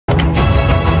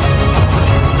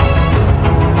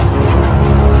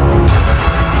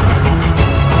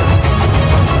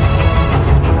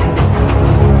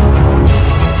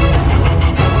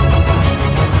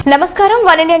నమస్కారం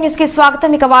 1 India news కి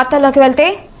స్వాగతం. ఇక వార్తల్లోకి వెళ్తే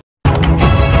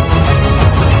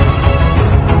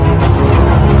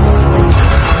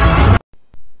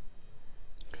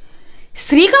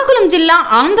శ్రీకాకుళం జిల్లా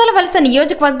ఆందోళవలస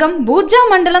నియోజకవర్గం బూర్జా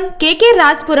మండలం కేకే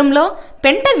రాజ్పురంలో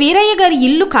పెంట వీరయ్య గారి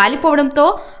ఇల్లు కాలిపోవడంతో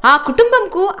ఆ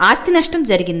కుటుంబంకు ఆస్తి నష్టం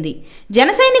జరిగింది. జన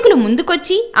సైనికులు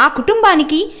ముందుకొచ్చి ఆ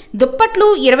కుటుంబానికి దుప్పట్లు,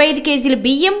 25 కేజీల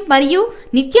బియ్యం మరియు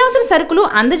నిత్యావసర సరుకులు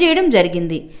అందజేయడం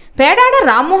జరిగింది. పేడాడ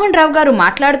రామ్మోహన్ రావు గారు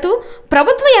మాట్లాడుతూ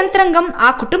ప్రభుత్వ యంత్రాంగం ఆ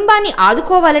కుటుంబాన్ని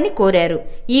ఆదుకోవాలని కోరారు.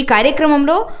 ఈ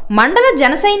కార్యక్రమంలో మండల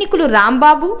జన సైనికులు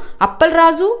రాంబాబు,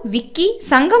 అప్పలరాజు, విక్కీ,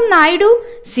 సంగం నాయుడు,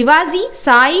 శివాజీ,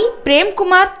 సాయి, ప్రేమ్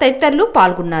కుమార్ తదితరులు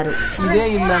పాల్గొన్నారు.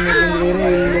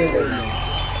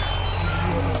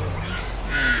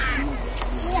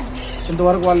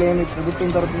 ఇంతవరకు వాళ్ళు ఏమి ప్రభుత్వం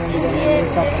తరఫు నుండి కానీ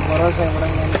భరోసా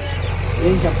ఇవ్వడం కానీ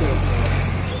ఏం చెప్పలేదు.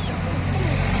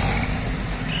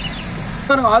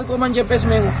 ఆదుకోమని చెప్పేసి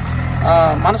మేము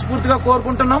మనస్ఫూర్తిగా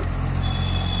కోరుకుంటున్నాం.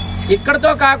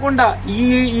 ఇక్కడతో కాకుండా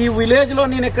ఈ విలేజ్ లో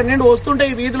నేను ఇక్కడ నుండి వస్తుంటే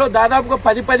ఈ వీధిలో దాదాపుగా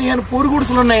 10-15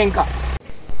 పూరుగుడుసులు ఉన్నాయి. ఇంకా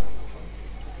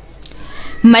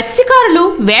మత్స్యకారులు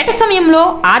వేట సమయంలో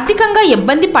ఆర్థికంగా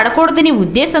ఇబ్బంది పడకూడదనే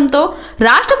ఉద్దేశంతో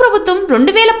రాష్ట్ర ప్రభుత్వం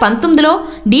 2019లో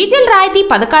డీజిల్ రాయితీ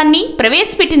పథకాన్ని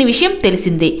ప్రవేశపెట్టిన విషయం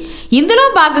తెలిసిందే. ఇందులో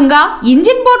భాగంగా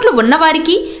ఇంజిన్ బోట్లు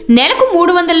ఉన్నవారికి నెలకు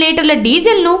 300 లీటర్ల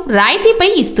డీజిల్ను రాయితీపై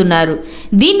ఇస్తున్నారు.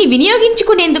 దీన్ని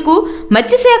వినియోగించుకునేందుకు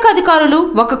మత్స్యశాఖ అధికారులు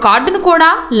ఒక కార్డును కూడా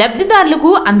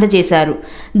లబ్ధిదారులకు అందజేశారు.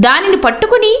 దానిని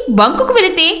పట్టుకుని బంకుకు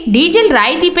వెళితే డీజిల్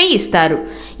రాయితీపై ఇస్తారు.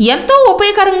 ఎంతో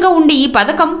ఉపయోగకరంగా ఉండే ఈ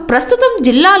పథకం ప్రస్తుతం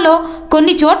జిల్లాలో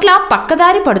కొన్ని చోట్ల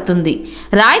పక్కదారి పడుతుంది.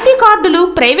 రాయితీ కార్డులు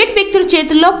ప్రైవేట్ వ్యక్తుల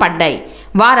చేతుల్లో పడ్డాయి.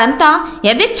 వారంతా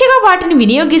యథేచ్ఛగా వాటిని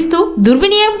వినియోగిస్తూ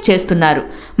దుర్వినియోగం చేస్తున్నారు.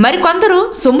 మరికొందరు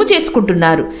సొమ్ము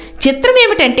చేసుకుంటున్నారు. చిత్రం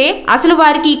ఏమిటంటే అసలు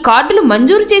వారికి ఈ కార్డులు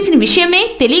మంజూరు చేసిన విషయమే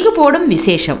తెలియకపోవడం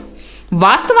విశేషం.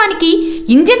 వాస్తవానికి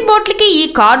ఇంజన్ బోట్లకి ఈ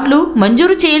కార్డులు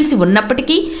మంజూరు చేయాల్సి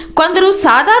ఉన్నప్పటికీ కొందరు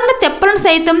సాధారణ తెప్పలను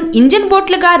సైతం ఇంజన్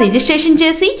బోట్లుగా రిజిస్ట్రేషన్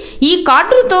చేసి ఈ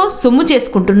కార్డులతో సొమ్ము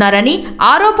చేసుకుంటున్నారని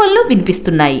ఆరోపణలు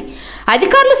వినిపిస్తున్నాయి.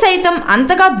 అధికారులు సైతం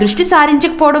అంతగా దృష్టి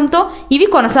సారించకపోవడంతో ఇవి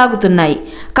కొనసాగుతున్నాయి.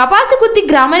 కపాసిగుత్తి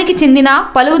గ్రామానికి చెందిన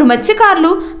పలువురు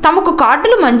మత్స్యకారులు తమకు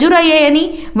కార్డులు మంజూరయ్యాయని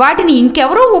వాటిని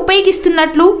ఇంకెవరో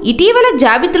ఉపయోగిస్తున్నట్లు ఇటీవల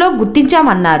జాబితాలో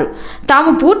గుర్తించామన్నారు.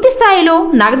 తాము పూర్తి స్థాయిలో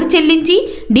నగదు చెల్లించి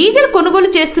డీజిల్ కొనుగోలు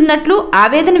చేస్తున్నట్లు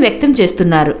ఆవేదన వ్యక్తం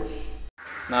చేస్తున్నారు.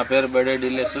 నా పేరు బడే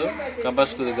డిల్లెస్,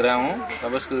 కపాసిగుత్తి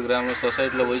గ్రామం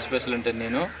సొసైటీలో వైస్ ప్రెసిడెంట్.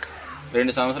 నేను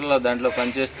 2 సంవత్సరాల దాంట్లో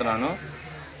పనిచేస్తున్నాను.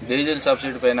 డీజిల్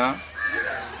సబ్సిడీ పైన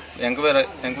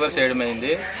ఎంక్వైరీ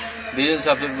చేయడమైంది. డీజిల్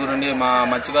సబ్సిడీ గురించి మా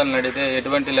మత్స్యకారులను అడిగితే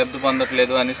ఎటువంటి లబ్ధి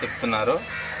పొందట్లేదు అని చెప్తున్నారు.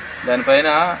 దానిపైన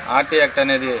ఆర్టీ యాక్ట్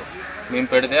అనేది మేము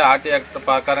పెడితే ఆర్టీ యాక్ట్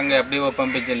ప్రకారంగా ఎఫ్డిఓ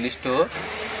పంపించిన లిస్టు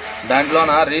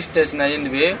దాంట్లోన రిజిస్ట్రేషన్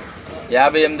అయ్యింది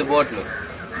 58 బోట్లు.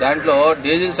 దాంట్లో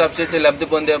డీజిల్ సబ్సిడీ లబ్ధి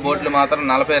పొందే బోట్లు మాత్రం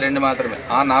 42 మాత్రమే.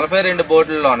 ఆ 42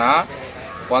 బోట్లలోన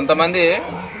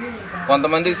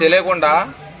కొంతమందికి తెలియకుండా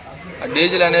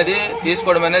డీజిల్ అనేది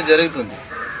తీసుకోవడం అనేది జరుగుతుంది.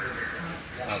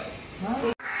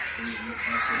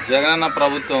 జగనన్న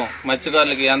ప్రభుత్వం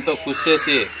మత్స్యకారులకి ఎంతో కృషి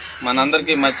చేసి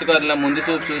మనందరికీ మత్స్యకారుల ముందు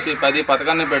చూపు చూసి 10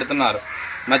 పథకాన్ని పెడుతున్నారు.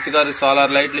 మత్స్యకారులకి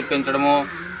సోలార్ లైట్లు ఇప్పించడము,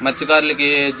 మత్స్యకారులకి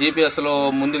జీపీఎస్లో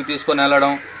ముందుకు తీసుకొని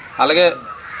వెళ్ళడం, అలాగే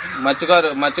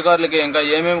మత్స్యకారులకి ఇంకా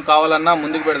ఏమేమి కావాలన్నా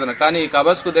ముందుకు పెడుతున్నారు. కానీ ఈ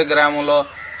కపాసిగుత్తి గ్రామంలో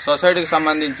సొసైటీకి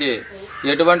సంబంధించి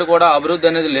ఎటువంటి కూడా అభివృద్ధి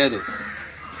అనేది లేదు.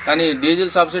 కానీ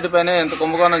డీజిల్ సబ్సిడీ పైన ఎంత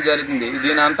కుంభకోణం జరుగుతుంది.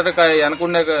 దీని అంతటా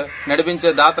వెనకుండే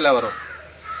నడిపించే దాతలు ఎవరు?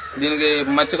 దీనికి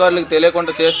మత్స్యకారులకు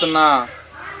తెలియకుండా చేస్తున్న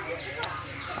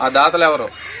ఆ దాతలు ఎవరు?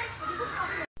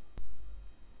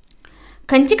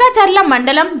 కంచికాచర్ల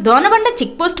మండలం దోనబండ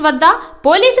చెక్పోస్ట్ వద్ద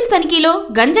పోలీసుల తనిఖీలో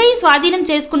గంజాయి స్వాధీనం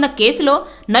చేసుకున్న కేసులో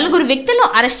 4 వ్యక్తులను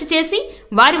అరెస్టు చేసి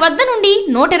వారి వద్ద నుండి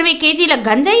 120 కేజీల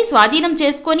గంజాయి స్వాధీనం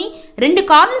చేసుకుని 2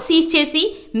 కార్లను సీజ్ చేసి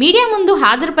మీడియా ముందు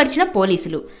హాజరుపరిచిన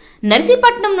పోలీసులు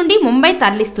నర్సీపట్నం నుండి ముంబై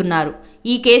తరలిస్తున్నారు.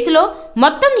 ఈ కేసులో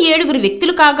మొత్తం 7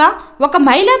 వ్యక్తులు కాగా ఒక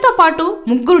మహిళతో పాటు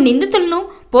 3 నిందితులను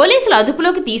పోలీసులు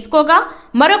అదుపులోకి తీసుకోగా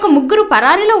మరొక 3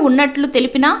 పరారీలో ఉన్నట్లు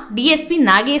తెలిపిన డీఎస్పీ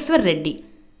నాగేశ్వర్ రెడ్డి.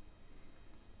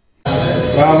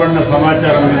 రాబడిన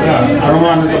సమాచారం మీద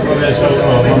అనుమానిత ప్రదేశాల్లో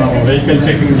మనం వెహికల్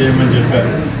చెకింగ్ చేయమని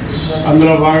చెప్పారు.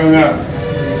 అందులో భాగంగా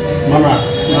మన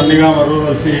నందిగామ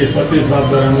రూరల్ సిఐ సతీష్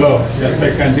ఆధ్వర్యంలో ఎస్ఐ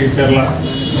కంచికచర్ల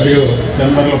మరియు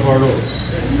చంద్రలపాడు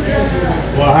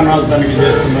వాహనాలు తనిఖీ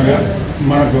చేస్తుండగా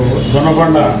మనకు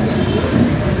దొనబండ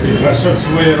ఈ క్రషర్స్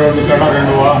పోయే రోడ్డు కాడ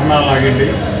 2 వాహనాలు ఆగింది.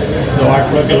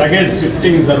 వాటిలోకి లగేజ్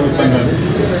షిఫ్టింగ్ జరుగుతున్నది.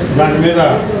 దాని మీద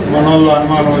మన వాళ్ళు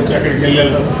అనుమానం వచ్చి అక్కడికి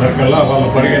వెళ్ళేసరికల్లా వాళ్ళు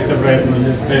పరిగెత్తే ప్రయత్నం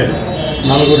చేస్తే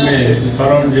 4గురిని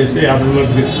సరౌండ్ చేసి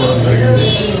అదుపులోకి తీసుకోవడం జరిగింది.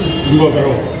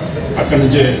 ఇంకొకరు అక్కడి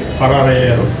నుంచి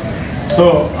పరారయ్యారు. సో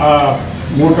ఆ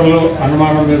మూటలు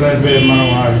అనుమానం మీద మనం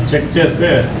అవి చెక్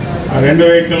చేస్తే ఆ 2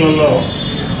 వెహికల్లో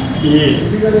ఈ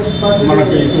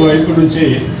మనకు ఇటువైపు నుంచి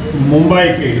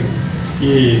ముంబైకి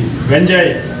ఈ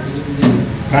గంజాయి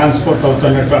ట్రాన్స్పోర్ట్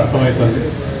అవుతున్నట్టు అర్థమవుతుంది.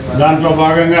 దాంట్లో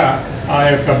భాగంగా ఆ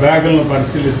యొక్క బ్యాగులను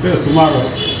పరిశీలిస్తే సుమారు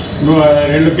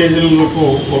 2 కేజీలకు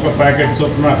ఒక ప్యాకెట్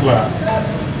చొప్పున అట్లా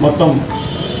మొత్తం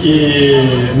ఈ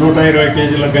 120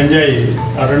 కేజీల గంజాయి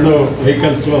ఆ 2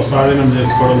 వెహికల్స్లో స్వాధీనం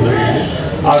చేసుకోవడం జరిగింది.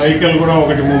 ఆ వెహికల్ కూడా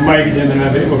ఒకటి ముంబైకి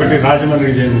చెందినది, ఒకటి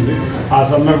రాజమండ్రికి చెందింది. ఆ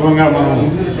సందర్భంగా మనం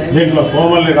దీంట్లో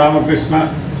కోమల్లి రామకృష్ణ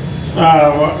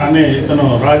అని ఇతను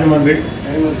రాజమండ్రి,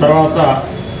 తర్వాత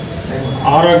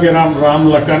ఆరోగ్యరామ్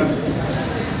లఖన్,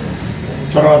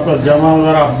 తర్వాత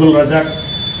జమాదార్ అబ్దుల్ రజాక్,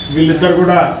 వీళ్ళిద్దరు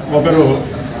కూడా ఒకరు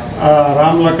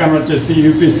రామ్ లఖన్ వచ్చేసి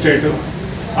యూపీ స్టేటు,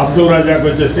 అబ్దుల్ రజాక్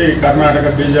వచ్చేసి కర్ణాటక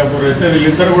బీజాపూర్. అయితే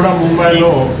వీళ్ళిద్దరు కూడా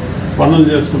ముంబైలో పనులు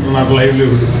చేసుకుంటున్నారు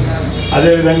లైవ్లీహుడ్.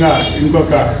 అదేవిధంగా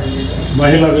ఇంకొక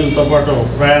మహిళ వీళ్ళతో పాటు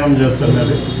ప్రయాణం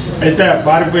చేస్తున్నది. అయితే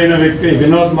పారిపోయిన వ్యక్తి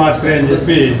వినోద్ మాత్రే అని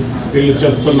చెప్పి వీళ్ళు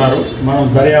చెప్తున్నారు. మనం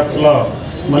దర్యాప్తులో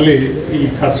మళ్ళీ ఈ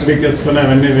కస్టడీకి వేసుకుని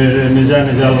అవన్నీ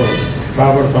నిజాలు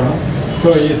రాబడతాము. సో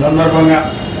ఈ సందర్భంగా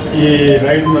ఈ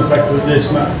రైడ్ను సక్సెస్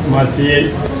చేసిన మా సిఐ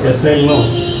ఎస్ఐలను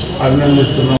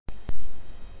అభినందిస్తున్నాం.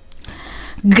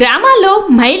 గ్రామాల్లో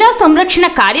మహిళా సంరక్షణ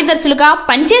కార్యదర్శులుగా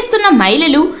పనిచేస్తున్న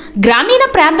మహిళలు గ్రామీణ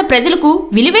ప్రాంత ప్రజలకు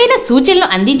విలువైన సూచనలు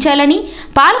అందించాలని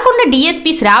పాల్కొండ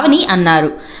డీఎస్పీ శ్రావణి అన్నారు.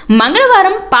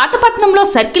 మంగళవారం పాతపట్నంలో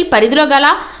సర్కిల్ పరిధిలో గల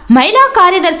మహిళా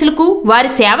కార్యదర్శులకు వారి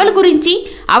సేవల గురించి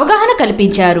అవగాహన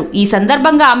కల్పించారు. ఈ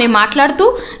సందర్భంగా ఆమె మాట్లాడుతూ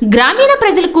గ్రామీణ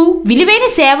ప్రజలకు విలువైన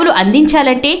సేవలు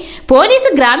అందించాలంటే పోలీసు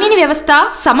గ్రామీణ వ్యవస్థ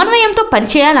సమన్వయంతో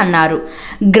పనిచేయాలన్నారు.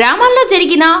 గ్రామాల్లో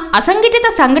జరిగిన అసంఘటిత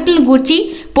సంఘటనల గూర్చి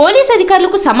పోలీసు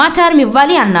అధికారులకు సమాచారం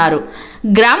ఇవ్వాలి అన్నారు.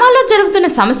 గ్రామాల్లో జరుగుతున్న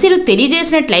సమస్యలు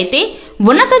తెలియజేసినట్లయితే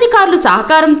ఉన్నతాధికారులు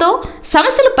సహకారంతో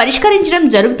సమస్యలు పరిష్కరించడం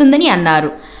జరుగుతుందని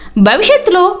అన్నారు.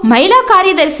 భవిష్యత్తులో మహిళా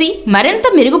కార్యదర్శి మరింత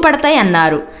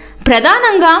మెరుగుపడతాయన్నారు.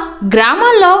 ప్రధానంగా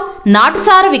గ్రామాల్లో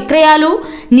నాటుసార విక్రయాలు,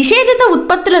 నిషేధిత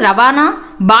ఉత్పత్తుల రవాణా,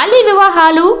 బాల్య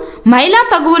వివాహాలు, మహిళా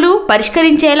తగువులు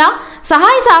పరిష్కరించేలా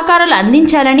సహాయ సహకారాలు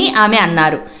అందించాలని ఆమె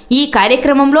అన్నారు. ఈ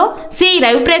కార్యక్రమంలో సి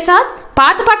రవిప్రసాద్,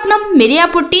 పాతపట్నం,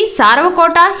 మిరియాపుట్టి,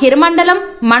 సారవకోట, హిరమండలం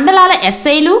మండలాల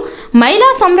ఎస్ఐలు, మహిళా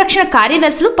సంరక్షణ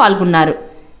కార్యదర్శులు పాల్గొన్నారు.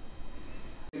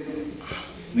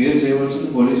 మీరు చేయవలసింది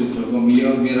పోలీసు ఉద్యోగం.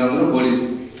 మీరందరూ పోలీసు.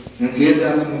 నేను క్లియర్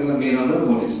చేస్తాను కదా, మీరందరూ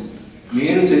పోలీసు.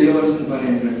 మీరు చేయవలసిన పని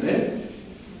ఏంటంటే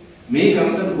మీ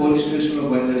కన్సర్న్ పోలీస్ స్టేషన్లో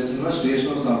పనిచేస్తున్న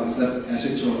స్టేషన్ ఆఫీసర్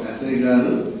ఎస్ఐ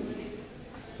గారు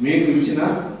మీకు ఇచ్చిన,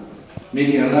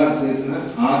 మీకు ఎండార్స్ చేసిన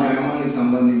ఆ గ్రామానికి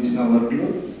సంబంధించిన వర్క్లు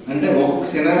అంటే ఒక్కొక్క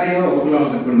సినారియో ఒక్కొక్కలా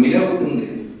ఉంటుంది. ఇప్పుడు మిలియాపుట్టి ఉంది,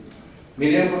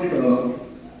 మిలియాపుట్టిలో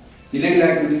ఇల్లీగల్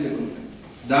యాక్టివిటీస్ ఎక్కువ ఉంటాయి.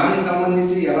 దానికి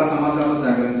సంబంధించి ఎలా సమాచారం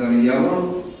సేకరించాలి, ఎవరు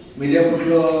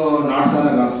మిలియాపుట్టిలో నాటుసారా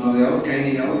కాస్తున్నారు, ఎవరు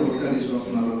కైని, ఎవరు గుట్కా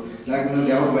తీసుకొస్తున్నారు,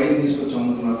 లేకపోతే ఎవరు వైన్ తీసుకొచ్చి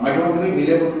అమ్ముతున్నారు, అటువంటివి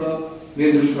మిలియాపుట్టిలో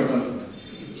మీరు దృష్టి పెట్టాలి.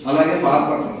 అలాగే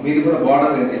పాతపట్నం మీది కూడా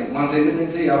బార్డర్ ఏరియా. మన దగ్గర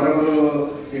నుంచి ఎవరెవరు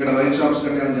ఇక్కడ వైన్ షాప్స్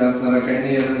కట్టేమని చేస్తున్నారా, కైని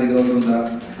ఏదైనా ఇది అవుతుందా,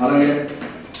 అలాగే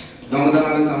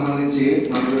దొంగతనానికి సంబంధించి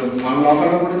మన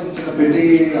లోకల్లో కూడా చిన్న చిన్న పెట్టి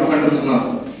అఫెండర్స్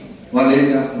ఉన్నారు, వాళ్ళు ఏం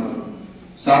చేస్తున్నారు.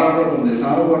 సారాకోట ఉంది,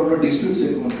 సారాకోటలో డిస్ప్యూట్స్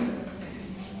ఎక్కువ ఉంటాయి.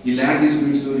 ఈ ల్యాండ్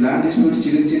డిస్ప్యూట్స్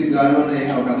చిలికి గాలిలోనే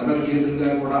ఒక పెద్ద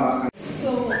కేసులుగా కూడా. సో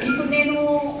ఇప్పుడు నేను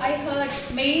ఐ హర్డ్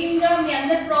మెయిన్గా మీ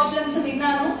అందరి ప్రాబ్లమ్స్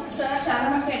విన్నాను సార్, చాలా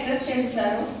మటుకు అడ్రస్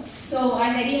చేసేసారు. So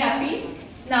I'm very happy.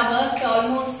 నా వర్క్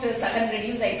ఆల్మోస్ట్ సగం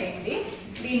రెడ్యూస్ అయిపోయింది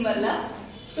దీనివల్ల.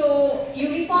 సో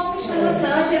యూనిఫామ్ విషయంలో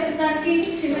సార్ చెప్పడానికి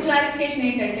చిన్న క్లారిఫికేషన్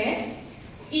ఏంటంటే,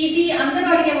 ఇది అందరూ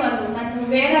అడిగేవాళ్ళు నన్ను,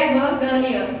 వేర్ ఐ వర్క్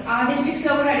ఎర్లియర్ ఆ డిస్ట్రిక్ట్స్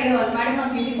లో కూడా అడిగేవాళ్ళు, మేడం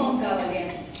మాకు యూనిఫామ్ కావాలి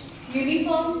అని.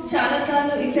 యూనిఫామ్ చాలా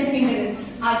సార్లు ఇట్స్ ఎ హిండరెన్స్.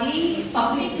 అది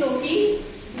పబ్లిక్ లోకి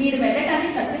మీరు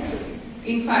వెళ్ళటానికి తప్పిస్తుంది.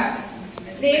 ఇన్ఫాక్ట్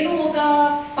నేను ఒక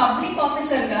పబ్లిక్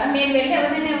ఆఫీసర్గా నేను వెళ్ళి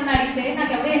ఎవరైనా ఏమన్నా అడిగితే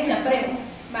నాకు ఎవరైనా చెప్పలేము,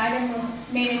 మేడం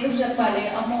నేను ఎందుకు చెప్పాలి,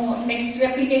 అమ్మో నెక్స్ట్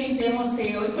అప్లికేషన్స్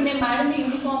ఏమొస్తాయో. ఇప్పుడు నేను మేడం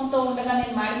యూనిఫామ్తో ఉండగా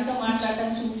నేను మేడంతో మాట్లాడటం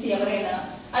చూసి ఎవరైనా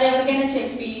అది ఎవరికైనా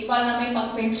చెప్పి వాళ్ళ అమ్మాయి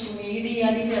పక్క పెంచుకుని ఇది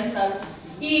అది చేస్తారు,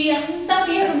 ఈ అంత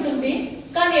ఫియర్ ఉంటుంది.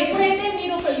 కానీ ఎప్పుడైతే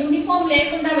మీరు ఒక యూనిఫామ్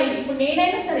లేకుండా వెళ్ళి, ఇప్పుడు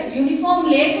నేనైనా సరే యూనిఫామ్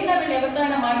లేకుండా వెళ్ళి ఎవరితో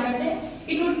అయినా మాట్లాడితే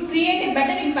it would create a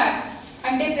better impact.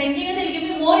 అంటే ఫ్రెండ్లీగా they'll give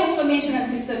me more information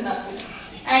అనిపిస్తుంది నాకు.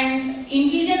 And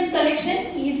intelligence collection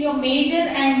is your major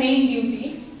and main duty.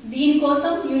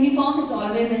 దీనికోసం uniform is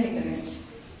always a hindrance.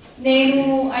 నేను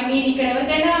ఐ మీన్ ఇక్కడ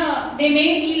ఎవరికైనా they may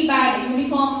feel bad,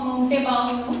 uniform ఉంటే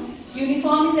బాగుండు,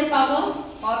 uniform is a power,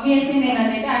 obviously నేను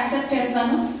అదైతే యాక్సెప్ట్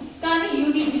చేస్తాను. కానీ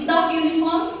without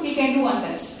uniform we can do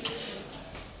wonders.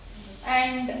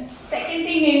 And second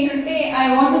thing ఏంటంటే I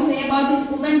want to say about this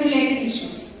woman related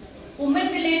issues.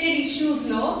 Women related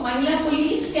ఇష్యూస్లో మహిళా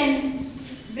police can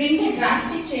bring A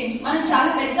drastic change. మనం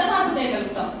చాలా పెద్ద మార్పు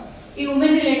తేగలుగుతాం ఈ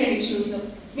ఉమెన్ రిలేటెడ్ ఇష్యూస్.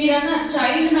 మీరన్న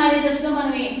చైల్డ్ మ్యారేజెస్ లో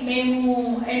మేము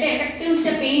అంటే ఎఫెక్టివ్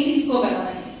స్టెప్ ఏం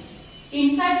తీసుకోగలమని.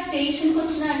 ఇన్ఫాక్ట్ స్టేషన్కి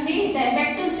వచ్చిన అండి the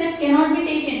effective step cannot be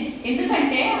taken.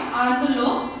 ఎందుకంటే అందులో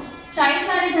చైల్డ్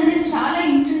మ్యారేజ్ అనేది చాలా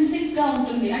ఇంటెన్సివ్ గా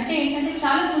ఉంటుంది. అంటే ఏంటంటే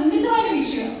చాలా సున్నితమైన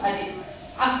విషయం అది.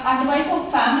 అటువైపు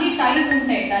ఫ్యామిలీ టైస్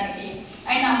ఉంటాయి దానికి,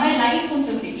 అండ్ అమ్మాయి లైఫ్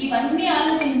ఉంటుంది. ఇవన్నీ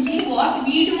ఆలోచించి what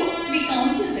we do we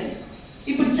counsel them.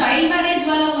 ఇప్పుడు చైల్డ్ మ్యారేజ్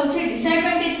వల్ల వచ్చే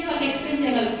డిసడ్వాంటేజెస్ వాళ్ళకి ఎక్స్ప్లెయిన్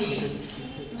చేయగలిగి,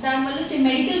 దానివల్ల వచ్చే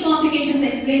మెడికల్ కాంప్లికేషన్స్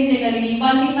ఎక్స్ప్లెయిన్ చేయగలిగి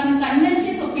వాళ్ళని మనం కన్విన్స్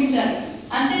చేసి ఒప్పించాలి.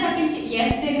 అంతే తప్పించి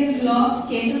yes there is law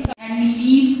cases and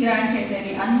leaves grant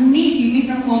చేసేది అన్ని TV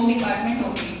from home department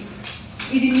okay.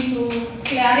 ఇది మీకు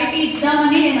క్లారిటీ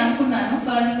ఇద్దామని నేను అనుకున్నాను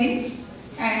ఫస్ట్ థింగ్.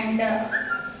 అండ్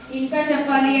ఇంకా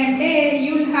చెప్పాలి అంటే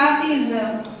you will have these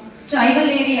tribal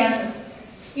areas.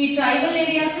 ఈ tribal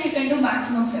areas you can do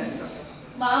maximum service.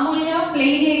 మామూలుగా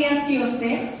ప్లెయిన్ ఏరియాస్కి వస్తే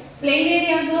ప్లెయిన్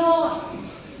ఏరియాస్లో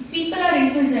పీపుల్ ఆర్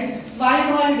ఇంటెలిజెంట్,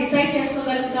 వాళ్ళకి వాళ్ళు డిసైడ్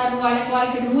చేసుకోగలుగుతారు,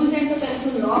 వాళ్ళకి రూల్స్ ఏంటో తెలుసు,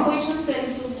 లా క్వశ్చన్స్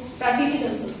తెలుసు, ప్రతిదీ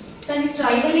తెలుసు. కానీ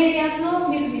ట్రైబల్ ఏరియాస్లో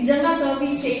మీరు నిజంగా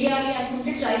సర్వీస్ చెయ్యాలి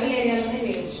అనుకుంటే ట్రైబల్ ఏరియాలోనే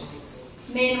చేయొచ్చు.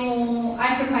 నేను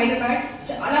ఐఎమ్ ఫ్రమ్ హైదరాబాద్,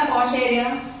 చాలా పాష్ ఏరియా,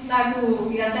 నాకు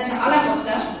ఇదంతా చాలా కొత్త.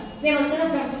 నేను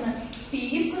వచ్చేటప్పుడు అనుకున్నాను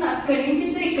తీసుకుని అక్కడి నుంచి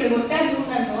సరే ఇక్కడ కొట్టారు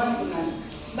నన్ను అనుకున్నాను.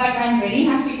 But I'm very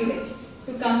happy today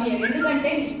to come here. ఎందుకంటే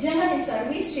నిజంగా నేను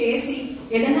సర్వీస్ చేసి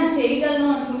ఏదైనా చేయగలను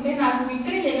అనుకుంటే నాకు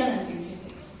ఇక్కడే చేయగలను అనిపించింది.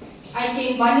 ఐ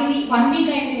కేమ్ 1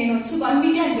 వీక్ అయింది నేను వచ్చి. 1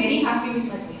 week I'm very happy with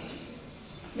my position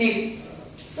maybe.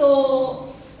 So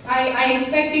I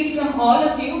expect it from all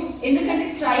of you. ఎందుకంటే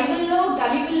ట్రైబల్లో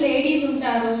గలిబుల్ లేడీస్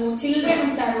ఉంటారు, చిల్డ్రన్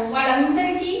ఉంటారు,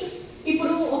 వాళ్ళందరికీ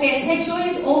ఇప్పుడు ఒక SHO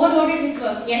is overloaded with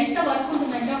work. ఎంత వర్క్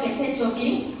ఉంటుందంటే ఒక SHOకి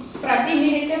ప్రతి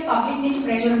మినిట్ పబ్లిక్ నుంచి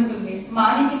ప్రెషర్ ఉంటుంది, మా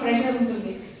నుంచి ప్రెషర్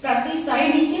ఉంటుంది, ప్రతి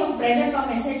సైడ్ నుంచి ఒక ప్రెషర్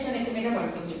పాపం SHO నెత్తి మీద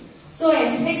పడుతుంది. సో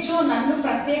SHO నన్ను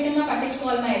ప్రత్యేకంగా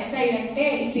పట్టించుకోవాలి మా SI అంటే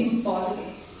ఇట్స్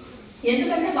ఇంపాసిబుల్.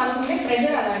 ఎందుకంటే వాళ్ళకుండే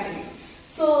ప్రెషర్ అలాంటిది.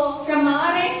 So from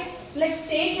are end let's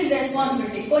take his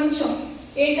responsibility. కొంచెం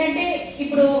ఏంటంటే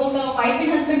ఇప్పుడు ఒక వైఫ్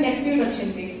అండ్ హస్బెండ్ డిస్ప్యూట్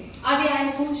వచ్చింది, అది ఆయన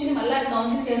కూర్చుని మళ్ళీ అది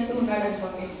కౌన్సిల్ చేస్తూ ఉన్నాడు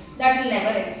అనుకోండి, దట్ విల్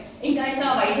నెవర్ ఎండ్. ఇంకా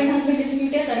వైఫ్ అండ్ హస్బెండ్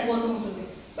డిస్ప్యూటే సరిపోతూ ఉంటుంది.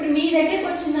 ఇప్పుడు మీ దగ్గరికి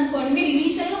వచ్చింది అనుకోండి, మీరు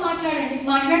ఇనీషియల్గా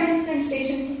మాట్లాడేసుకోండి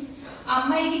స్టేషన్కి. ఆ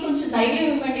అమ్మాయికి కొంచెం ధైర్యం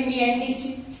ఇవ్వండి మీ ఎండ్ నుంచి.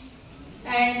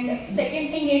 అండ్ సెకండ్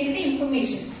థింగ్ ఏంటంటే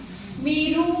ఇన్ఫర్మేషన్.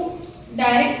 మీరు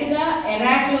డైరెక్ట్గా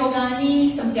ఎరాక్లో కానీ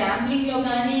సమ్ గ్యాంబ్లింగ్లో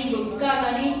కానీ గుట్కా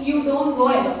కానీ యూ డోంట్ గో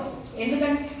అలౌ.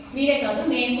 ఎందుకంటే మీరే కాదు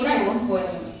నేను కూడా ఐ డోంట్ గో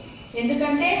అలౌ.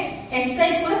 ఎందుకంటే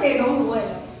SIs కూడా they don't go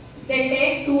allow. They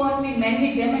take 2 or 3 men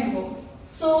with them and go.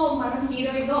 So మనం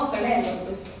హీరోయిన్గా ఒక్కడే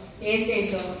వెళ్ళవద్దు ఏ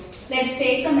స్టేజ్లో. Let's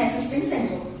take some assistance and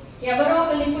go. ఎవరో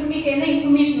ఒకళ్ళు ఇప్పుడు మీకు ఏదైనా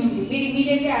ఇన్ఫర్మేషన్ ఉంది, మీరు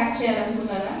ఇమీడియట్గా యాక్ట్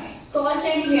చేయాలనుకున్నారా, కాల్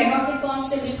చేయండి, మీ అడాప్టెడ్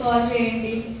కానిస్టేబుల్ కాల్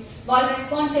చేయండి. వాళ్ళు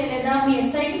రెస్పాండ్ చేయలేదా మీ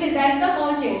SIకి మీరు డైరెక్ట్గా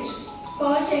కాల్ చేయొచ్చు.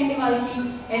 కాల్ చేయండి వాళ్ళకి.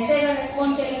 SI గారు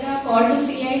రెస్పాండ్ చేయలేదా కాల్ టు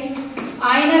CI,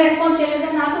 ఆయన రెస్పాండ్ చేయలేదా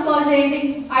నాకు కాల్ చేయండి.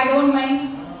 I don't mind.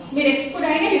 మీరు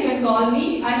ఎప్పుడైనా you can call me.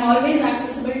 I'm always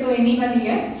accessible to anyone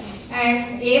here.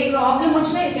 And A problem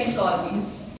వచ్చినా యూ కెన్ కాల్ మీ.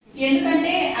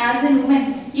 ఎందుకంటే యాజ్ ఎ ఉమెన్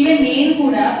ఈవెన్ నేను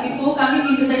కూడా before coming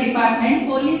in to the department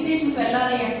police స్టేషన్కి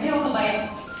వెళ్ళాలి అంటే ఒక భయం,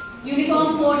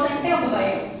 యూనిఫామ్ ఫోర్స్ అంటే ఒక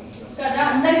భయం కదా,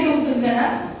 అందరికీ ఉంటుంది కదా.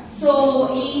 సో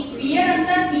ఈ ఫియర్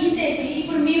అంతా తీసేసి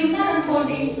ఇప్పుడు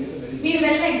మీరున్నారనుకోండి, మీరు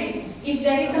వెళ్ళండి. If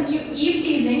there is some eve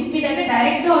teasing మీ దగ్గర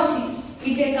డైరెక్ట్ గా వచ్చి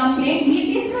ఇఫ్ దే కంప్లైంట్ మీరు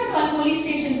తీసుకురండి వాళ్ళ పోలీస్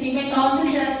స్టేషన్ కి, మేము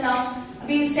కౌన్సిల్ చేస్తాం,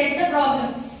 we will set the problem.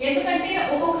 ఎందుకంటే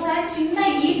ఒక్కొక్కసారి చిన్న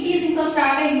ఈవ్ టీజింగ్ తో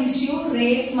స్టార్ట్ అయిన ఇష్యూ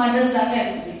రేప్స్ మర్డర్స్ దాకా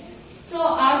వెళ్తుంది. సో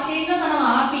ఆ స్టేజ్ లో మనం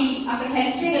ఆపి అక్కడ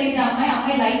హెల్ప్ చేయగలిగితే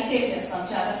అమ్మాయి లైఫ్ సేవ్ చేస్తాం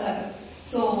చాలా సార్లు.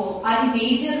 సో అది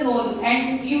major role and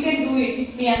you can do it.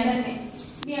 మీ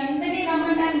అందరినీ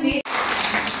రమ్మంటానికి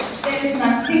there is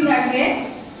nothing that way.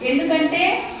 ఎందుకంటే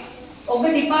ఒక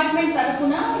డిపార్ట్మెంట్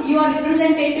తరఫున you are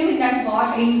representative in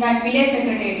that village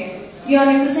secretariat, you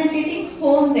are representative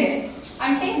home there.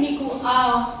 అంటే మీకు ఆ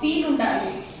ఫీల్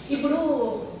ఉండాలి. ఇప్పుడు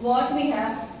వాట్ వీ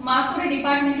హ్యావ్, మాకు కూడా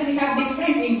డిపార్ట్మెంట్లో వీ హ్యావ్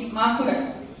డిఫరెంట్ వింగ్స్. మాకు కూడా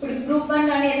ఇప్పుడు గ్రూప్ 1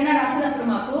 కానీ ఏదైనా రాసేటప్పుడు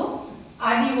మాకు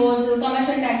RDOs,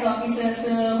 commercial tax officers,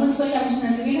 municipal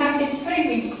commissioners, we have different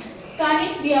wings. కానీ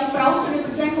we are proud to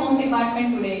represent home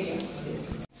department today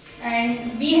and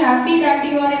be happy that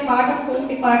you are a part of home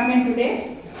department today.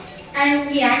 And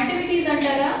ఈ activities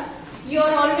అంటారా, you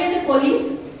are always a police.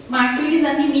 మా activities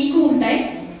అన్ని మీకు ఉంటాయి,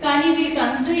 కానీ wheel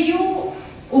consider you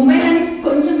women అని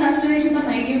కొంచెం కన్సిడరేషన్తో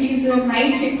night duties,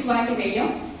 night shifts వాటి వేయం.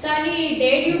 కానీ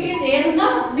డే డ్యూటీస్ ఏదన్నా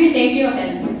విల్ టేక్ యువర్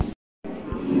హెల్ప్.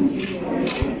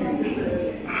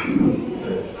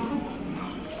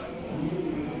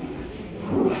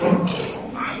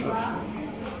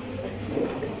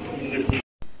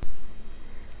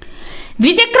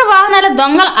 ద్విచక్ర వాహనాల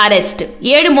దొంగల అరెస్ట్,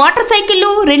 7 మోటార్ సైకిళ్లు,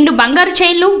 2 బంగారు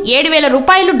చైన్లు, 7,000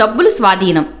 రూపాయలు డబ్బులు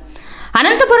స్వాధీనం.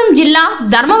 అనంతపురం జిల్లా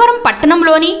ధర్మవరం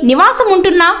పట్టణంలోని నివాసం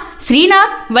ఉంటున్న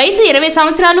శ్రీనాథ్ వయసు 20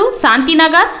 సంవత్సరాలు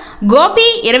శాంతినగర్, గోపి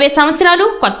 20 సంవత్సరాలు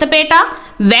కొత్తపేట,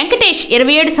 వెంకటేష్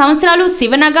 27 సంవత్సరాలు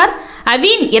శివనగర్,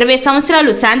 అవీన్ 20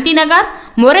 సంవత్సరాలు శాంతినగర్,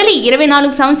 మురళి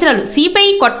 24 సంవత్సరాలు సిపై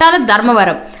కొట్టాల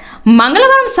ధర్మవరం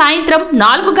మంగళవారం సాయంత్రం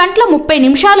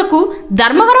 4:30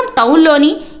 ధర్మవరం టౌన్లోని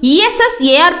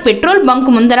ఈఎస్ఎస్ఏఆర్ పెట్రోల్ బంక్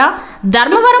ముందర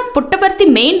ధర్మవరం పుట్టపర్తి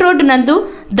మెయిన్ రోడ్డు నందు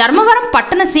ధర్మవరం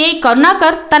పట్టణ సిఐ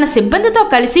కరుణాకర్ తన సిబ్బందితో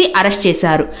కలిసి అరెస్ట్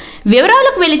చేశారు.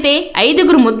 వివరాలకు వెళితే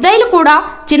 5 ముద్దాయిలు కూడా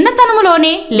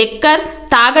చిన్నతనంలోనే లిక్కర్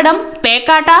తాగడం,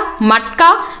 పేకాట, మట్కా,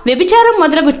 వ్యభిచారం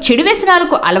మొదలగు చెడు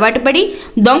వ్యసనాలకు అలవాటు పడి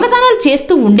దొంగతనాలు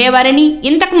చేస్తూ ఉండేవారని,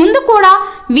 ఇంతకు ముందు కూడా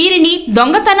వీరిని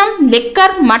దొంగతనం,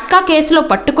 లిక్కర్, మట్కా కేసులో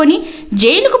పట్టుకొని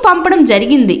జైలుకు పంపడం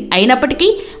జరిగింది. అయినప్పటికీ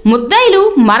ముద్దాయిలు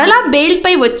మరలా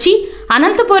బెయిల్పై వచ్చి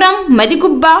అనంతపురం,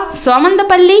 మదిగుబ్బ,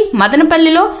 సోమందపల్లి,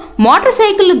 మదనపల్లిలో మోటార్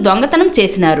సైకిళ్లు దొంగతనం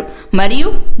చేసినారు. మరియు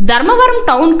ధర్మవరం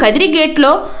టౌన్ కదిరి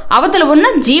గేట్లో అవతల ఉన్న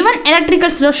జీవన్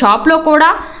ఎలక్ట్రికల్స్లో షాప్లో కూడా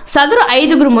సదరు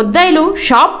 5 ముద్దాయిలు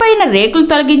షాప్ పైన రేకులు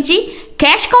తొలగించి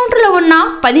క్యాష్ కౌంటర్లో ఉన్న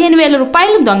 15,000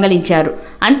 రూపాయలు దొంగలించారు.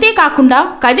 అంతేకాకుండా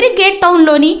Kadiri gate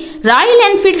టౌన్లోని royal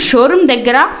Enfield showroom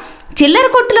దగ్గర చిల్లర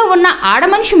కొట్టులో ఉన్న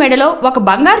ఆడమనిషి మెడలో ఒక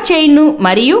బంగారు చైన్ను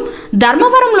మరియు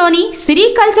ధర్మవరంలోని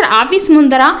సిరికల్చర్ ఆఫీస్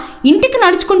ముందర ఇంటికి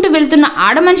నడుచుకుంటూ వెళ్తున్న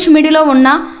ఆడమనిషి మెడలో ఉన్న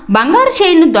బంగారు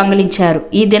చైన్ను దొంగలించారు.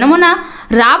 ఈ దినమున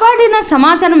రాబడిన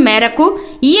సమాచారం మేరకు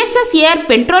ఈఎస్ఎస్ఏఆర్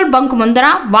పెట్రోల్ బంక్ ముందర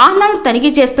వాహనాలు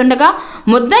తనిఖీ చేస్తుండగా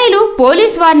ముద్దాయిలు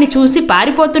పోలీసు వారిని చూసి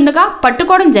పారిపోతుండగా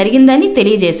పట్టుకోవడం జరిగిందని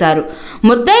తెలియజేశారు.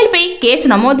 ముద్దాయిలపై కేసు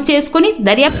నమోదు చేసుకుని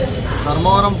దర్యాప్తు.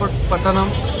 ధర్మవరం పట్టణం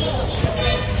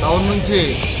టౌన్ నుంచి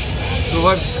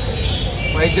టువర్డ్స్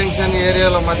వై జంక్షన్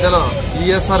ఏరియాల మధ్యలో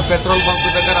ఈఎస్ఆర్ పెట్రోల్ బంక్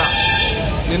దగ్గర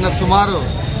నిన్న సుమారు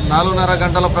 4:30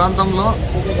 గంటల ప్రాంతంలో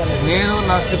నేను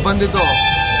నా సిబ్బందితో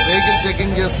వెహికల్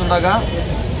చెకింగ్ చేస్తుండగా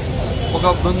ఒక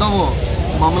బృందము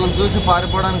మమ్మల్ని చూసి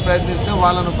పారిపోవడానికి ప్రయత్నిస్తే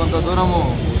వాళ్ళను కొంత దూరము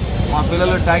మా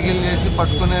పిల్లలు ట్యాకిల్ చేసి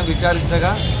పట్టుకుని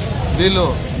విచారించగా వీళ్ళు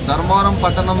ధర్మవరం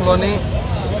పట్టణంలోని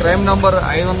క్రైమ్ నంబర్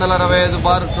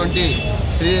 525/20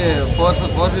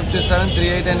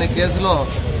 45738 అనే కేసులో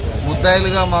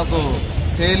ముద్దాయిలుగా మాకు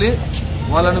తేలి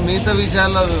వాళ్ళను మిగతా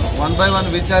విషయాల్లో 1 by 1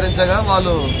 విచారించగా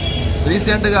వాళ్ళు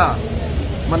రీసెంట్గా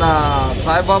మన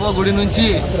సాయిబాబా గుడి నుంచి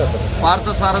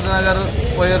పార్థసారథి నగర్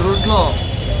పోయే రూట్లో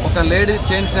ఒక లేడీ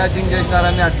చైన్ స్నాచింగ్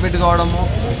చేసినారని అడ్మిట్ కావడము,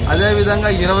 అదేవిధంగా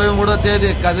 23వ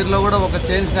తేదీ కదిరిలో కూడా ఒక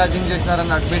చైన్ స్నాచింగ్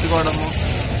చేసినారని అడ్మిట్ కావడము,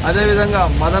 అదేవిధంగా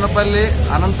మదనపల్లి,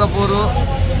 అనంతపూరు,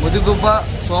 ముదిగుబ్బ,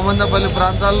 సోమందపల్లి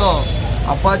ప్రాంతాల్లో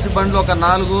అపాచి బండ్లు ఒక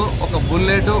 4, ఒక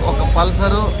బుల్లెట్, ఒక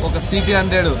పల్సరు, ఒక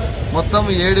CT100 మొత్తం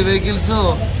 7 వెహికల్స్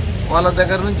వాళ్ళ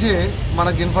దగ్గర నుంచి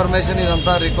మనకు ఇన్ఫర్మేషన్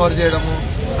ఇదంతా రికవర్ చేయడము,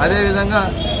 అదేవిధంగా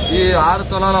ఈ 6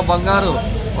 తులాల బంగారు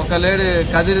ఒక లేడీ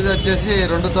కదిరిది వచ్చేసి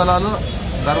 2 తులాలు,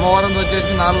 ధర్మవరం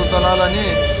వచ్చేసి 4 తులాలు అని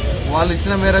వాళ్ళు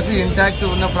ఇచ్చిన మేరకు ఇంటాక్ట్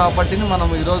ఉన్న ప్రాపర్టీని మనం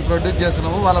ఈరోజు ప్రొడ్యూస్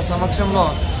చేస్తున్నాము. వాళ్ళ సమక్షంలో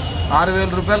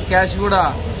 6,000 రూపాయలు క్యాష్ కూడా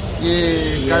ఈ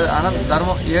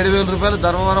 7,000 రూపాయలు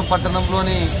ధర్మవరం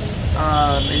పట్టణంలోని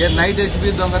నైట్ HP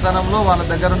దొంగతనంలో వాళ్ళ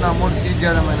దగ్గర ఉన్న అమౌంట్ సీజ్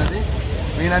చేయడం అయినది.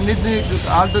 వీళ్ళన్నింటినీ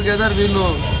ఆల్ టుగెదర్ వీళ్ళు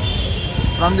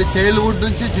ఫ్రమ్ ది చైల్డ్హుడ్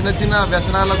నుంచి చిన్న చిన్న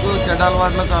వ్యసనాలకు, చెడ్డ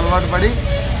అలవాట్లకు అలవాటు పడి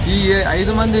ఈ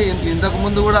 5 మంది ఇంతకు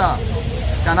ముందు కూడా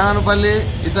కనానపల్లి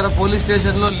ఇతర పోలీస్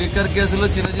స్టేషన్లో లిక్కర్ కేసులు,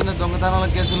 చిన్న చిన్న దొంగతనాల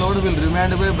కేసుల్లో కూడా వీళ్ళు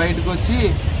రిమాండ్ పోయి బయటకు వచ్చి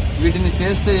వీటిని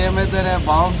చేస్తే ఏమైతేనే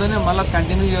భావంతోనే మళ్ళీ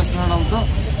కంటిన్యూ చేస్తుండడంతో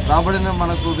రాబడిన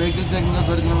మనకు వెహికల్ చెకింగ్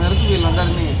దొరికిన మేరకు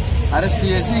వీళ్ళందరినీ అరెస్ట్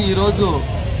చేసి ఈరోజు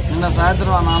నిన్న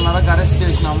సాయంత్రం 4:30కు అరెస్ట్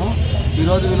చేసినాము.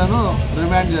 ఈరోజు వీళ్ళను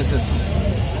రిమాండ్ చేసేస్తాం.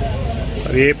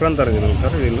 ఏ ప్రాంతానికి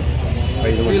సార్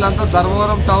వీళ్ళంతా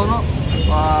ధర్మవరం టౌన్,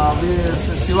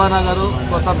 శివానగర్,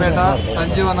 కొత్తపేట,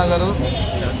 సంజీవనగర్,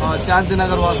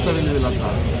 శాంతినగర్ వాస్తవ్యులు వీళ్ళంతా.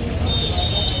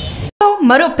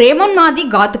 మరో ప్రేమోన్మాది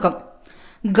ఘాతుకం.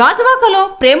 గాజువాకలో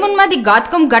ప్రేమోన్మాది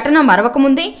ఘాతుకం ఘటన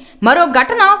మరవకముందే మరో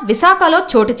ఘటన విశాఖలో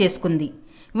చోటు చేసుకుంది.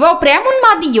 ఓ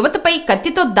ప్రేమోన్మాది యువతపై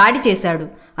కత్తితో దాడి చేశాడు.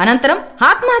 అనంతరం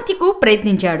ఆత్మహత్యకు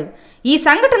ప్రయత్నించాడు. ఈ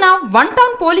సంఘటన 1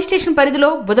 టౌన్ పోలీస్ స్టేషన్ పరిధిలో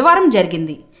బుధవారం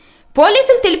జరిగింది.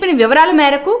 పోలీసులు తెలిపిన వివరాల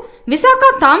మేరకు విశాఖ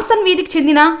థామ్సన్ వీధికి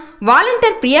చెందిన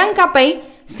వాలంటీర్ ప్రియాంకపై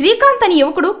శ్రీకాంత్ అనే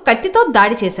యువకుడు కత్తితో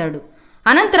దాడి చేశాడు.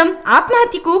 అనంతరం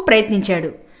ఆత్మహత్యకు ప్రయత్నించాడు.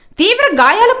 తీవ్ర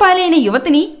గాయాల పాలైన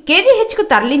యువతిని KGHకు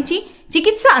తరలించి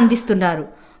చికిత్స అందిస్తున్నారు.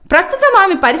 ప్రస్తుతం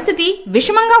ఆమె పరిస్థితి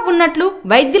విషమంగా ఉన్నట్లు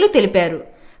వైద్యులు తెలిపారు.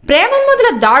 ప్రేమోన్మాదుల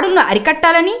దాడులను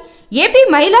అరికట్టాలని ఏపీ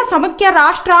మహిళా సమైక్య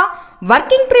రాష్ట్ర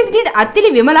వర్కింగ్ ప్రెసిడెంట్ అత్తిలి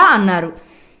విమల అన్నారు.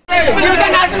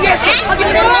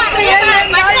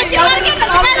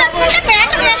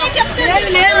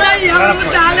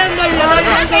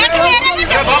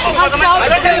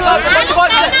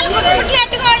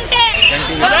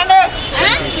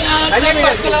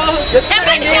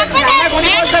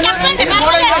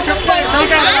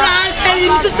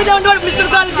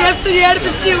 చేస్తూ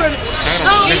ఏడిపిస్తేవాడు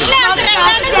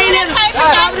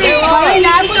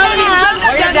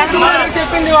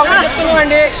చెప్పింది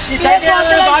చెప్తున్నామండి. ఈ సైట్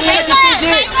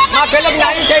మా పిల్లలకు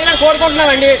న్యాయం చేయాలని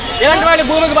కోరుకుంటున్నామండి. ఇలాంటి వాళ్ళ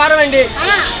భూమికి భారం అండి.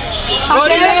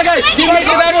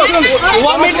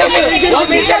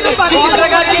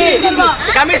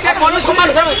 కమిషనర్ మనోజ్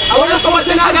కుమార్ సార్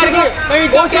గారికి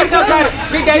సార్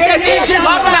మీకు దయచేసి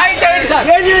న్యాయం చేయండి సార్.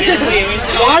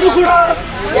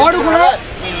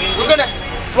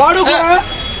 వాడు కూడా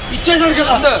ఇచ్చేసాడు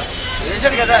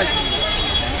కదా.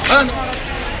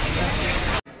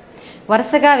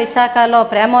 వరుసగా విశాఖలో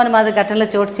ప్రేమోన్మాద ఘటనలు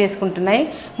చోటు చేసుకుంటున్నాయి.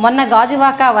 మొన్న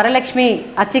గాజువాక వరలక్ష్మి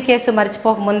హత్య కేసు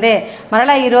మర్చిపోకముందే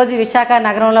మరలా ఈరోజు విశాఖ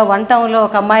నగరంలో 1 టౌన్లో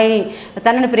ఒక అమ్మాయి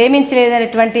తనను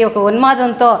ప్రేమించలేదనేటువంటి ఒక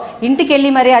ఉన్మాదంతో ఇంటికి వెళ్ళి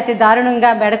మరి అతి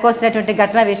దారుణంగా మెడకోసినటువంటి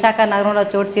ఘటన విశాఖ నగరంలో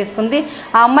చోటు చేసుకుంది.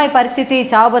 ఆ అమ్మాయి పరిస్థితి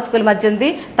చావు బతుకుల మధ్య ఉంది.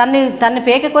 తన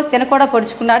పేక కోసి తిన కూడా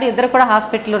పొడుచుకున్నాడు. ఇద్దరు కూడా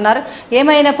హాస్పిటల్ ఉన్నారు.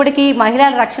 ఏమైనప్పటికీ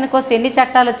మహిళల రక్షణ కోసం ఎన్ని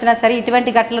చట్టాలు వచ్చినా సరే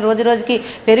ఇటువంటి ఘటనలు రోజు రోజుకి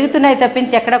పెరుగుతున్నాయి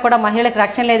తప్పించి ఎక్కడ కూడా మహిళలకు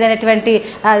రక్షణ లేదనేటువంటి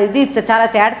ఇది చాలా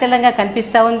తేటతెల్లంగా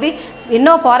కనిపిస్తూ ఉంది.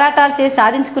 ఎన్నో పోరాటాలు చేసి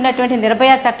సాధించుకున్నటువంటి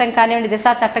నిర్భయ చట్టం కానివ్వండి,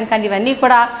 దిశా చట్టం కానీ ఇవన్నీ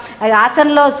కూడా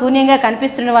ఆచరణలో శూన్యంగా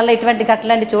కనిపిస్తున్న వల్ల ఇటువంటి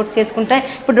ఘటనలన్నీ చోటు చేసుకుంటాయి.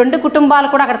 ఇప్పుడు 2 కుటుంబాలు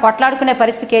కూడా అక్కడ కొట్లాడుకునే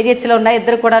పరిస్థితి కేజీహెచ్లో ఉన్నాయి.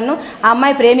 ఇద్దరు కూడాను ఆ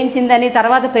అమ్మాయి ప్రేమించిందని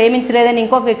తర్వాత ప్రేమించలేదని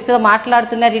ఇంకొక వ్యక్తితో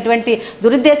మాట్లాడుతున్నారు. ఇటువంటి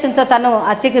దురుద్దేశంతో తను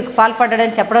హత్యకి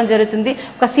పాల్పడ్డాడని చెప్పడం జరుగుతుంది.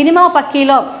 ఒక సినిమా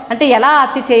పక్కీలో అంటే ఎలా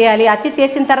హత్య చేయాలి, హత్య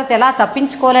చేసిన తర్వాత ఎలా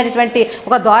తప్పించుకోవాలనేటువంటి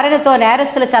ఒక ధోరణితో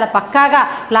నేరస్తులు చాలా పక్కాగా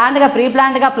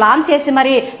ప్లాన్ చేసి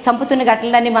మరి చంపుతున్న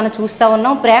ఘటనలన్నీ మనం చూస్తూ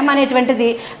ఉన్నాం. ప్రేమ అనేటువంటిది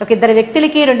ఒక ఇద్దరు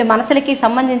వ్యక్తులకి 2 మనసులకి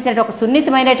సంబంధించిన ఒక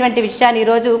సున్నితమైనటువంటి విషయాన్ని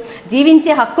ఈరోజు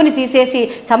జీవించే హక్కుని తీసేసి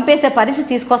చంపేసే పరిస్థితి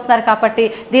తీసుకొస్తున్నారు. కాబట్టి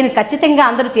దీన్ని ఖచ్చితంగా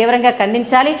అందరూ తీవ్రంగా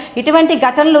ఖండించాలి. ఇటువంటి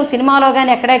ఘటనలు సినిమాలో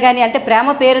కానీ ఎక్కడే కానీ అంటే ప్రేమ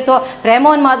పేరుతో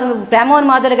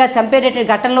ప్రేమోన్మాదులుగా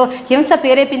చంపేటటువంటి ఘటనలు హింస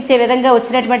ప్రేరేపించే విధంగా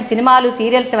వచ్చినటువంటి సినిమాలు,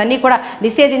 సీరియల్స్ ఇవన్నీ కూడా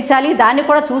నిషేధించాలి. దాన్ని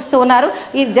కూడా చూస్తూ ఉన్నారు.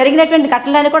 ఈ జరిగినటువంటి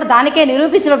ఘటనలన్నీ కూడా దానికే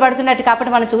నిరూపించబడుతున్నట్టు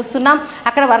కాబట్టి మనం చూస్తున్నాం.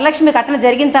 అక్కడ వరలక్ష్మి ఘటన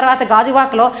జరిగిన తర్వాత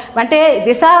గాజువాకలో అంటే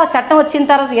దిశ చట్టం వచ్చిన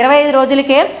తర్వాత 25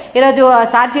 రోజులకే ఈరోజు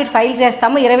ఛార్జ్ షీట్ ఫైల్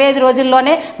చేస్తాము, 25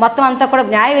 రోజుల్లోనే మొత్తం అంతా కూడా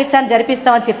న్యాయ విచారణ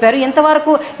జరిపిస్తామని చెప్పారు.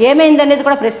 ఇంతవరకు ఏమైందనేది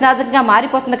కూడా ప్రశ్నార్థకంగా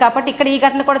మారిపోతుంది. కాబట్టి ఇక్కడ ఈ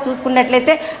ఘటన కూడా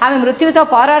చూసుకున్నట్లయితే ఆమె మృత్యువుతో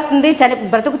పోరాడుతుంది,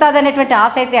 బ్రతుకుతాదనేటువంటి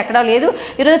ఆశ అయితే ఎక్కడా లేదు.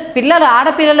 ఈరోజు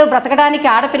ఆడపిల్లలు బ్రతకడానికి,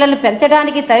 ఆడపిల్లలను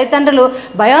పెంచడానికి తల్లిదండ్రులు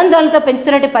భయాందోళనతో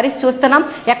పెంచుతున్నటువంటి పరిస్థితి చూస్తున్నాం.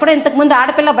 ఎక్కడో ఇంతకుముందు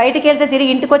ఆడపిల్ల బయటికి వెళ్తే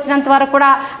తిరిగి ఇంటికి వచ్చినంత వరకు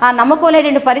కూడా ఆ నమ్మకం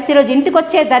లేని పరిస్థితి ఈరోజు ఇంటికి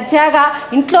వచ్చే దర్జాగా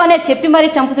ఇంట్లోనే చెప్పి మరీ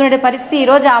చంపుతున్న పరిస్థితి.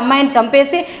 ఈరోజు ఆ అమ్మాయిని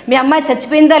చంపేసి మీ అమ్మాయి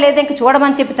చచ్చిపోయిందా లేదా ఇంక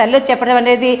చూడమని చెప్పి తల్లి చెప్పడం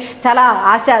అనేది చాలా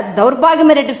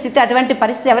దౌర్భాగ్యమైనటువంటి స్థితి. అటువంటి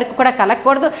పరిస్థితి ఎవరికి కూడా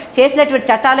కలగకూడదు. చేసినటువంటి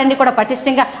చట్టాలన్నీ కూడా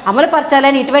పటిష్టంగా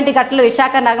అమలుపరచాలని, ఇటువంటి ఘటనలు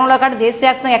విశాఖ నగరంలో కూడా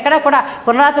దేశవ్యాప్తంగా ఎక్కడా కూడా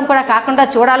పునరావృతం కూడా కాకుండా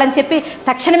చూడాలని చెప్పి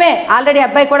తక్షణమే ఆల్రెడీ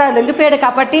అబ్బాయి కూడా లొంగిపోయాడు.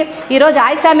 కాబట్టి ఈరోజు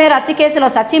ఆయిషామేర్ హత్య కేసులో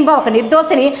సచింబా ఒక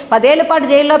నిర్దోషిని 10 ఏళ్ల పాటు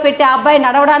జైల్లో పెట్టి ఆ అబ్బాయి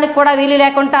నడవడానికి కూడా వీలు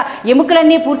లేకుండా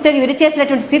ఎముకలన్నీ పూర్తిగా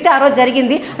విరిచేసినటువంటి స్థితి ఆ రోజు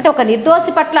జరిగింది. అంటే ఒక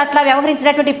నిర్దోషి పట్ల అట్లా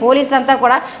వ్యవహరించినటువంటి పోలీసులంతా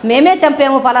కూడా మేమే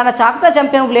చంపాము, ఫలానా చాకుతో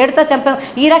చంపాము, బ్లేడ్తో చంపాము,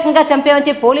 ఈ రకంగా చంపామని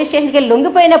చెప్పి పోలీస్ స్టేషన్కి వెళ్ళి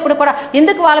లొంగిపోయినప్పుడు కూడా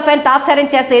ఎందుకు వాళ్ళపైన తాత్సారం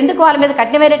చేస్తే, ఎందుకు వాళ్ళ మీద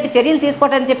కఠినమైన చర్యలు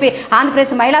తీసుకోవటని చెప్పి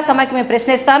ఆంధ్రప్రదేశ్ మహిళా సమాఖ్య మేము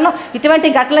ప్రశ్నిస్తాను. ఇటువంటి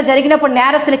ఘటనలు జరిగినప్పుడు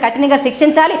నేరస్తులు కఠినంగా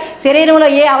శిక్షించాలి. శరీరంలో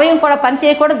ఏ అవయం కూడా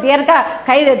పనిచేయకూడదు.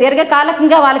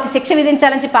 దీర్ఘకాలకంగా వాళ్ళకి శిక్ష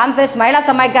విధించాలని చెప్పి ఆంధ్రప్రదేశ్ మహిళా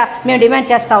సమాఖ్య మేము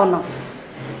డిమాండ్ చేస్తా ఉన్నాం.